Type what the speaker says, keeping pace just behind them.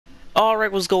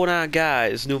Alright, what's going on,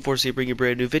 guys? New Force here, bringing a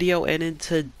brand new video, and in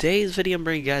today's video I'm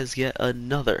bringing you guys yet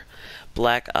another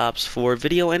Black Ops 4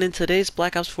 video. And in today's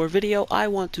Black Ops 4 video, I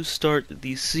want to start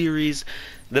the series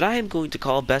that I am going to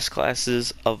call Best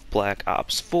Classes of Black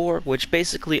Ops 4, which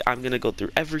basically I'm going to go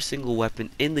through every single weapon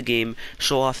in the game,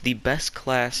 show off the best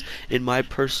class in my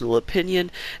personal opinion,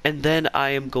 and then I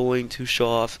am going to show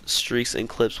off streaks and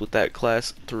clips with that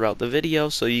class throughout the video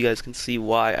so you guys can see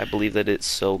why I believe that it's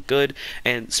so good.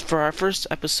 And for our first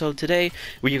episode today,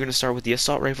 we are going to start with the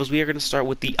assault rifles. We are going to start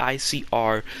with the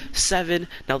ICR-7.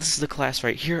 Now this is the class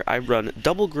right here. I run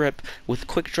double grip with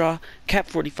quick draw, cap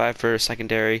 45 for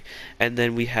secondary, and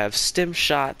then we have stim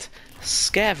shot,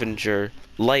 scavenger,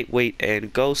 lightweight,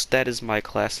 and ghost. That is my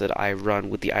class that I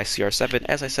run with the ICR-7.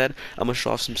 As I said, I'm going to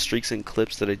show off some streaks and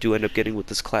clips that I do end up getting with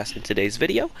this class in today's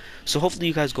video. So hopefully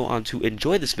you guys go on to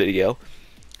enjoy this video.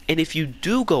 And if you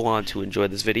do go on to enjoy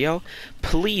this video,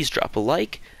 please drop a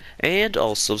like and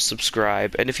also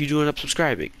subscribe. And if you do end up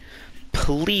subscribing,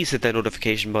 please hit that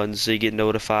notification button so you get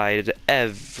notified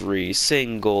every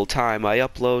single time I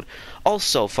upload.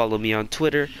 Also, follow me on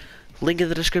Twitter, link in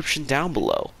the description down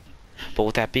below. But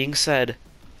with that being said,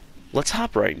 let's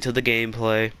hop right into the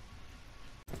gameplay.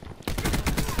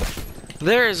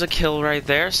 There is a kill right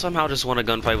there. Somehow just won a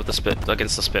gunfight with the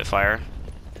against the Spitfire.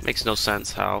 Makes no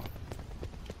sense how.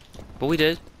 But we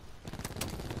did.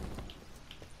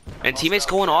 And teammates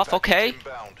going off, okay.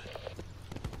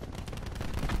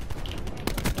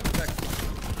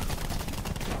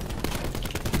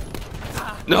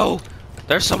 No!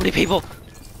 There's so many people!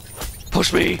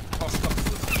 Push me!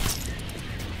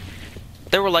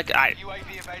 They were like, I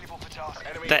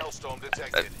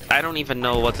don't even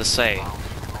know what to say.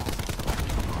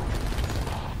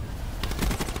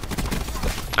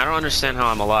 I don't understand how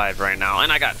I'm alive right now.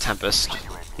 And I got Tempest.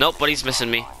 Nope, but he's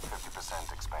missing me.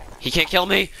 He can't kill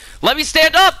me! Let me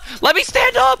stand up! Let me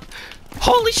stand up!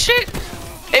 Holy shit!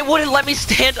 It wouldn't let me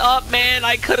stand up, man!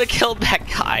 I could've killed that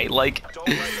guy, like...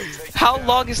 How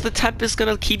long is the Tempest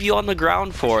gonna keep you on the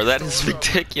ground for? That is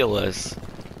ridiculous.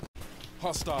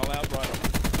 Alright,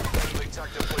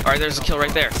 there's a kill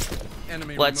right there.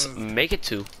 Let's make it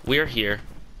two. We're here.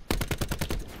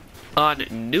 On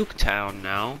Nuketown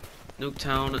now.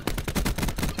 Nuketown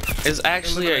is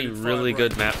actually a really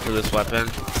good map for this weapon.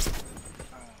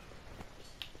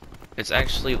 It's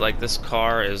actually like this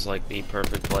car is like the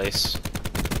perfect place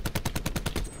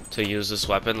to use this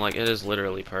weapon. Like, it is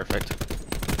literally perfect.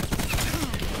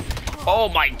 Oh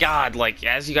my god, like,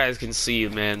 as you guys can see,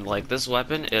 man, like, this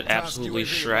weapon, it absolutely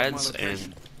shreds,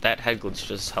 and that head glitch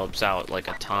just helps out, like,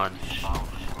 a ton.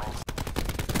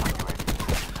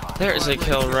 There is a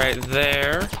kill right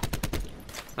there.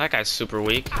 That guy's super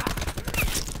weak.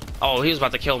 Oh, he was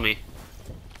about to kill me.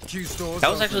 That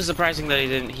was actually surprising that he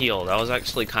didn't heal. That was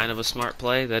actually kind of a smart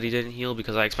play that he didn't heal,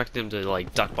 because I expected him to,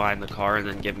 like, duck behind the car and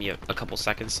then give me a couple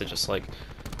seconds to just, like,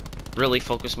 really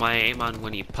focus my aim on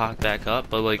when he popped back up,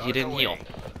 but like he didn't heal.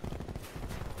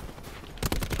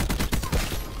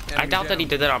 I doubt that he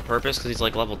did that on purpose because he's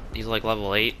like level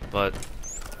 8, but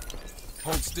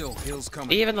hold still, heals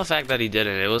coming. Even the fact that he did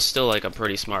it was still like a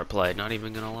pretty smart play, not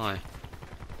even gonna lie.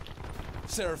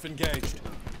 Seraph engaged.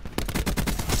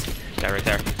 Guy right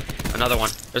there. Another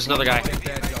one. There's another guy.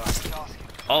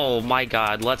 Oh my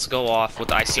god, let's go off with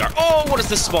the ICR. Oh, what is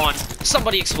this spawn?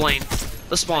 Somebody explain.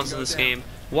 The spawns in this game.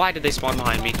 Why did they spawn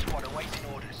behind me?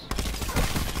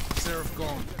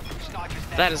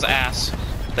 That is ass.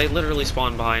 They literally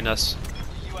spawned behind us.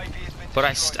 But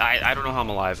I don't know how I'm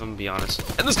alive, I'm gonna be honest.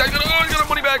 And this guy's gonna get our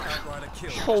money back!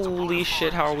 Holy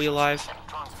shit, how are we alive?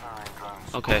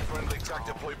 Okay.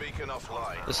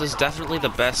 This is definitely the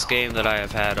best game that I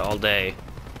have had all day.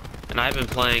 And I've been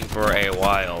playing for a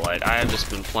while. Like, I have just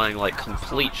been playing like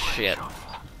complete shit.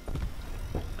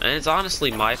 And it's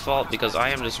honestly my fault because I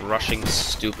am just rushing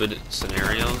stupid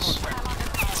scenarios.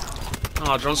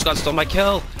 Oh, drone squad stole my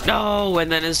kill! No!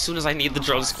 And then as soon as I need the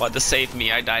drone squad to save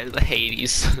me, I die to the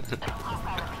Hades.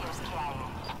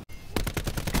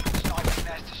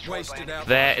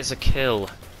 There is a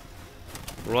kill.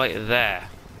 Right there.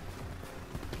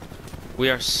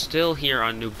 We are still here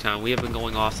on Nuketown. We have been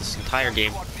going off this entire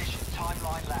game.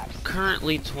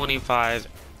 Currently 25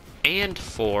 and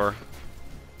 4.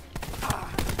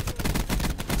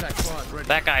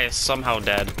 That guy is somehow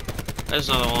dead. There's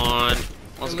another one.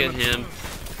 Let's get him.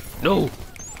 No!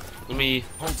 Let me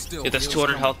get this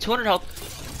 200 health. 200 health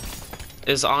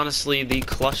is honestly the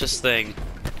clutchest thing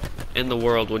in the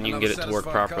world when you can get it to work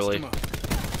properly.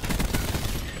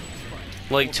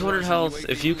 Like, 200 health,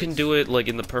 if you can do it like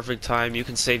in the perfect time, you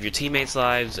can save your teammates'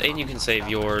 lives and you can save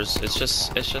yours. It's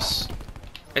just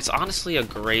It's honestly a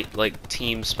great, like,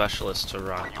 team specialist to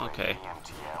run. Okay.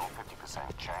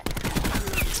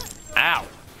 Ow!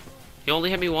 He only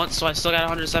hit me once, so I still got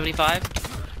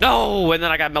 175? No! And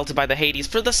then I got melted by the Hades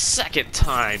for the second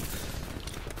time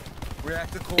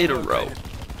in a row.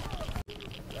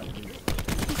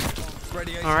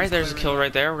 Alright, there's a kill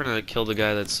right there. We're gonna kill the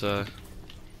guy that's,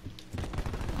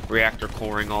 reactor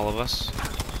coring all of us.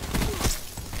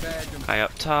 Guy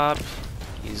up top.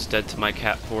 He's dead to my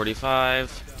Cat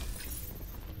 45.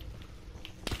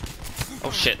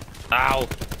 Oh shit. Ow.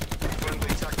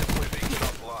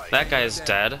 That guy is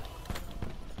dead.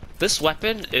 This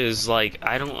weapon is like,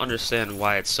 I don't understand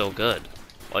why it's so good.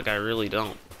 Like, I really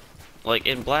don't. Like,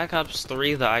 in Black Ops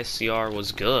 3, the ICR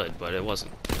was good, but it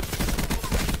wasn't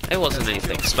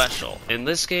anything special. In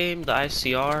this game, the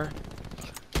ICR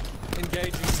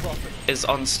is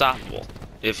unstoppable.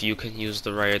 If you can use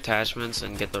the right attachments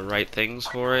and get the right things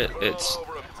for it, it's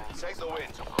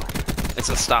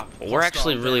unstoppable. We're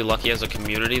actually really lucky as a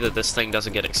community that this thing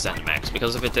doesn't get extended max,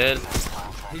 because if it did,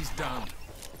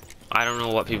 I don't know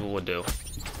what people would do.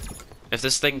 If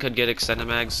this thing could get extended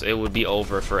mags, it would be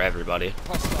over for everybody.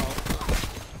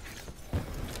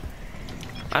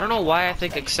 I don't know why I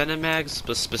think extended mags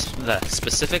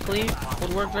specifically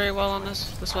would work very well on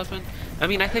this weapon. I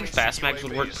mean, I think fast mags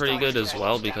would work pretty good as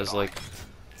well, because, like,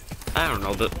 I don't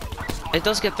know, it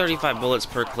does get 35 bullets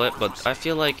per clip, but I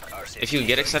feel like if you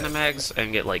get extended mags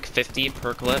and get like 50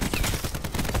 per clip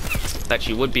that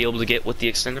you would be able to get with the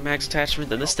extended mags attachment,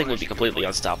 then this thing would be completely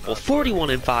unstoppable.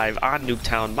 41-5 on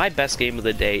Nuketown, my best game of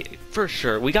the day for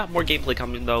sure. We got more gameplay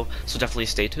coming though, so definitely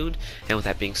stay tuned. And with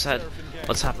that being said,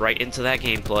 let's hop right into that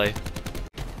gameplay.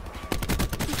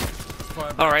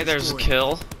 Alright, there's a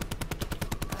kill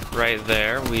right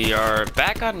there. We are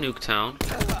back on Nuketown.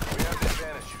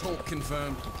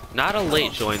 Not a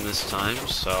late join this time,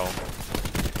 so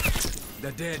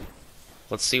they're dead.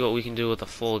 Let's see what we can do with a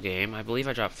full game. I believe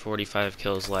I dropped 45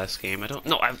 kills last game. I was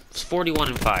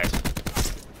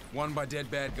 41-5. One by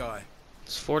dead bad guy.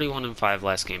 It's 41-5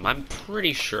 last game. I'm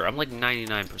pretty sure. I'm like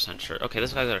 99% sure. Okay,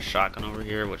 this guy's got a shotgun over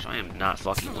here, which I am not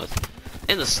fucking with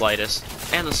in the slightest.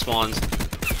 And the spawns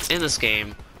in this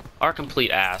game are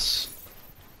complete ass.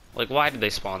 Like, why did they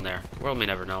spawn there? The world may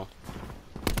never know.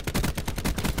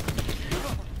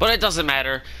 But it doesn't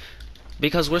matter,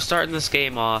 because we're starting this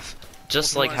game off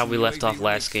just like how we left off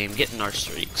last game, getting our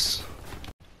streaks.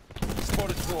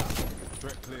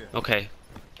 Okay,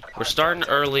 we're starting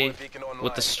early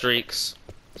with the streaks,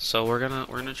 so we're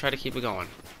gonna try to keep it going.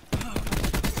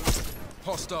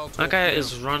 That guy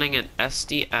is running an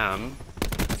SDM.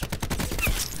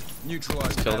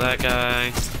 Kill that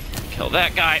guy. Kill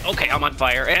that guy. Okay, I'm on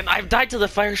fire, and I've died to the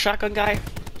fire shotgun guy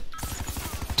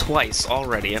twice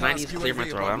already, and I need to clear my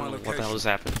throat. I don't know what the hell is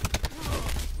happening.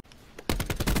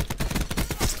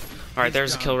 Alright,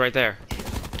 there's a kill right there.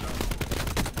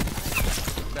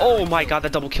 Oh my god,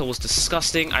 that double kill was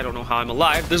disgusting. I don't know how I'm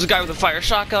alive. There's a guy with a fire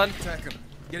shotgun.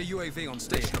 That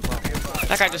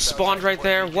guy just spawned right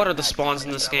there. What are the spawns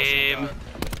in this game?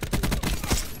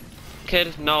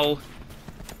 Kid, no.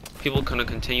 People gonna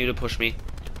continue to push me.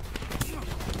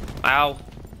 Ow.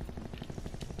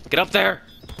 Get up there!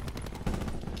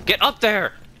 Get up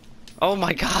there! Oh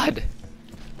my god!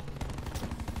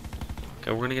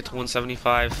 Okay, we're gonna get to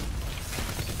 175.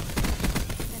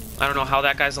 I don't know how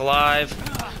that guy's alive.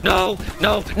 No!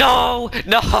 No! No!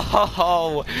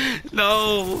 No!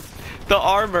 No! The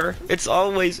armor! It's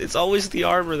always the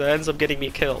armor that ends up getting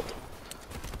me killed.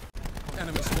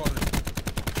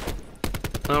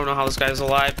 I don't know how this guy's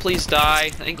alive. Please die.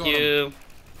 Thank you.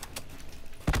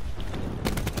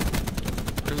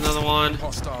 There's another one.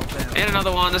 And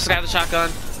another one. This guy with the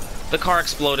shotgun. The car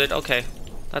exploded. Okay.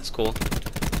 That's cool.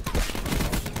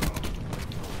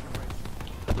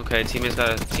 Okay, teammate's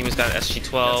got an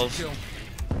SG-12.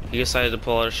 He decided to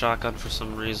pull out a shotgun for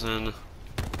some reason.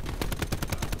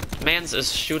 Man's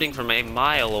is shooting from a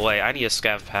mile away. I need a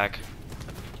scav pack.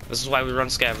 This is why we run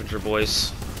scavenger,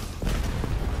 boys.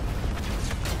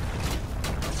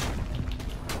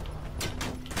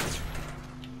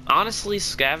 Honestly,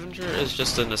 scavenger is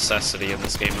just a necessity in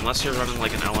this game, unless you're running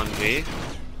like an LMG.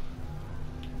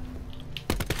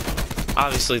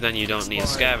 Obviously, then you don't need a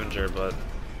scavenger, but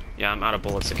yeah, I'm out of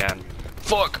bullets again.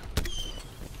 Fuck!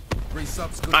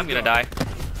 I'm gonna die.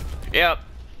 Yep.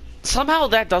 Somehow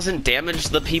that doesn't damage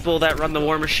the people that run the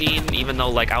war machine, even though,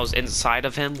 like, I was inside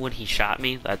of him when he shot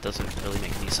me. That doesn't really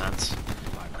make any sense.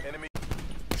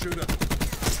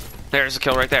 There's a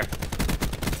kill right there.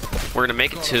 We're gonna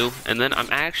make it 2, and then I'm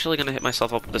actually gonna hit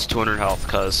myself up with this 200 health,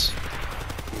 because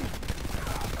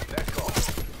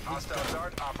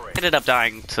Ended up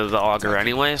dying to the auger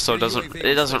anyway, so it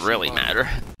doesn't really matter.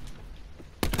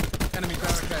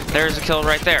 There's a kill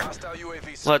right there.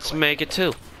 Let's make it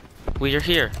 2. We are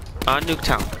here on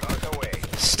Nuketown.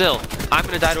 Still, I'm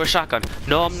gonna die to a shotgun.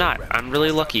 No, I'm not. I'm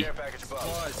really lucky.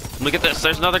 Look at this.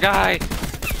 There's another guy.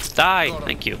 Die.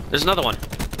 Thank you. There's another one.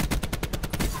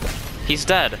 He's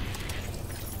dead.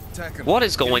 What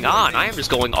is going on? I am just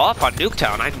going off on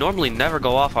Nuketown. I normally never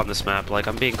go off on this map. Like,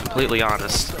 I'm being completely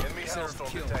honest.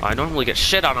 I normally get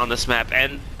shit on this map,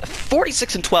 and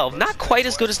 46 and 12, not quite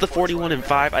as good as the 41 and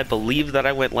 5 I believe that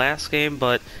I went last game,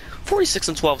 but 46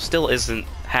 and 12 still isn't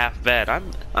half bad.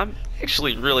 I'm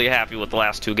actually really happy with the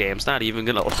last 2 games, not even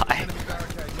gonna lie.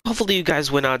 Hopefully you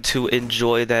guys went on to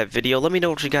enjoy that video. Let me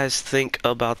know what you guys think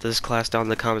about this class down in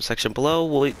the comment section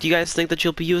below. Do you guys think that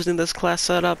you'll be using this class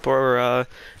setup, or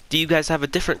do you guys have a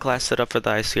different class set up for the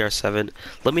ICR-7?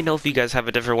 Let me know if you guys have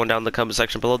a different one down in the comment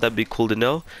section below. That'd be cool to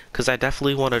know, because I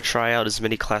definitely want to try out as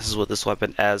many classes with this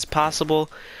weapon as possible.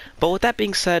 But with that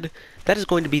being said, that is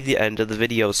going to be the end of the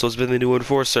video. So it's been the New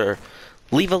Enforcer.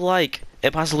 Leave a like,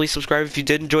 and possibly subscribe if you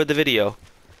did enjoy the video.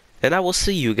 And I will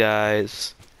see you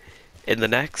guys in the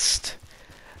next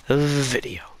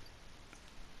video.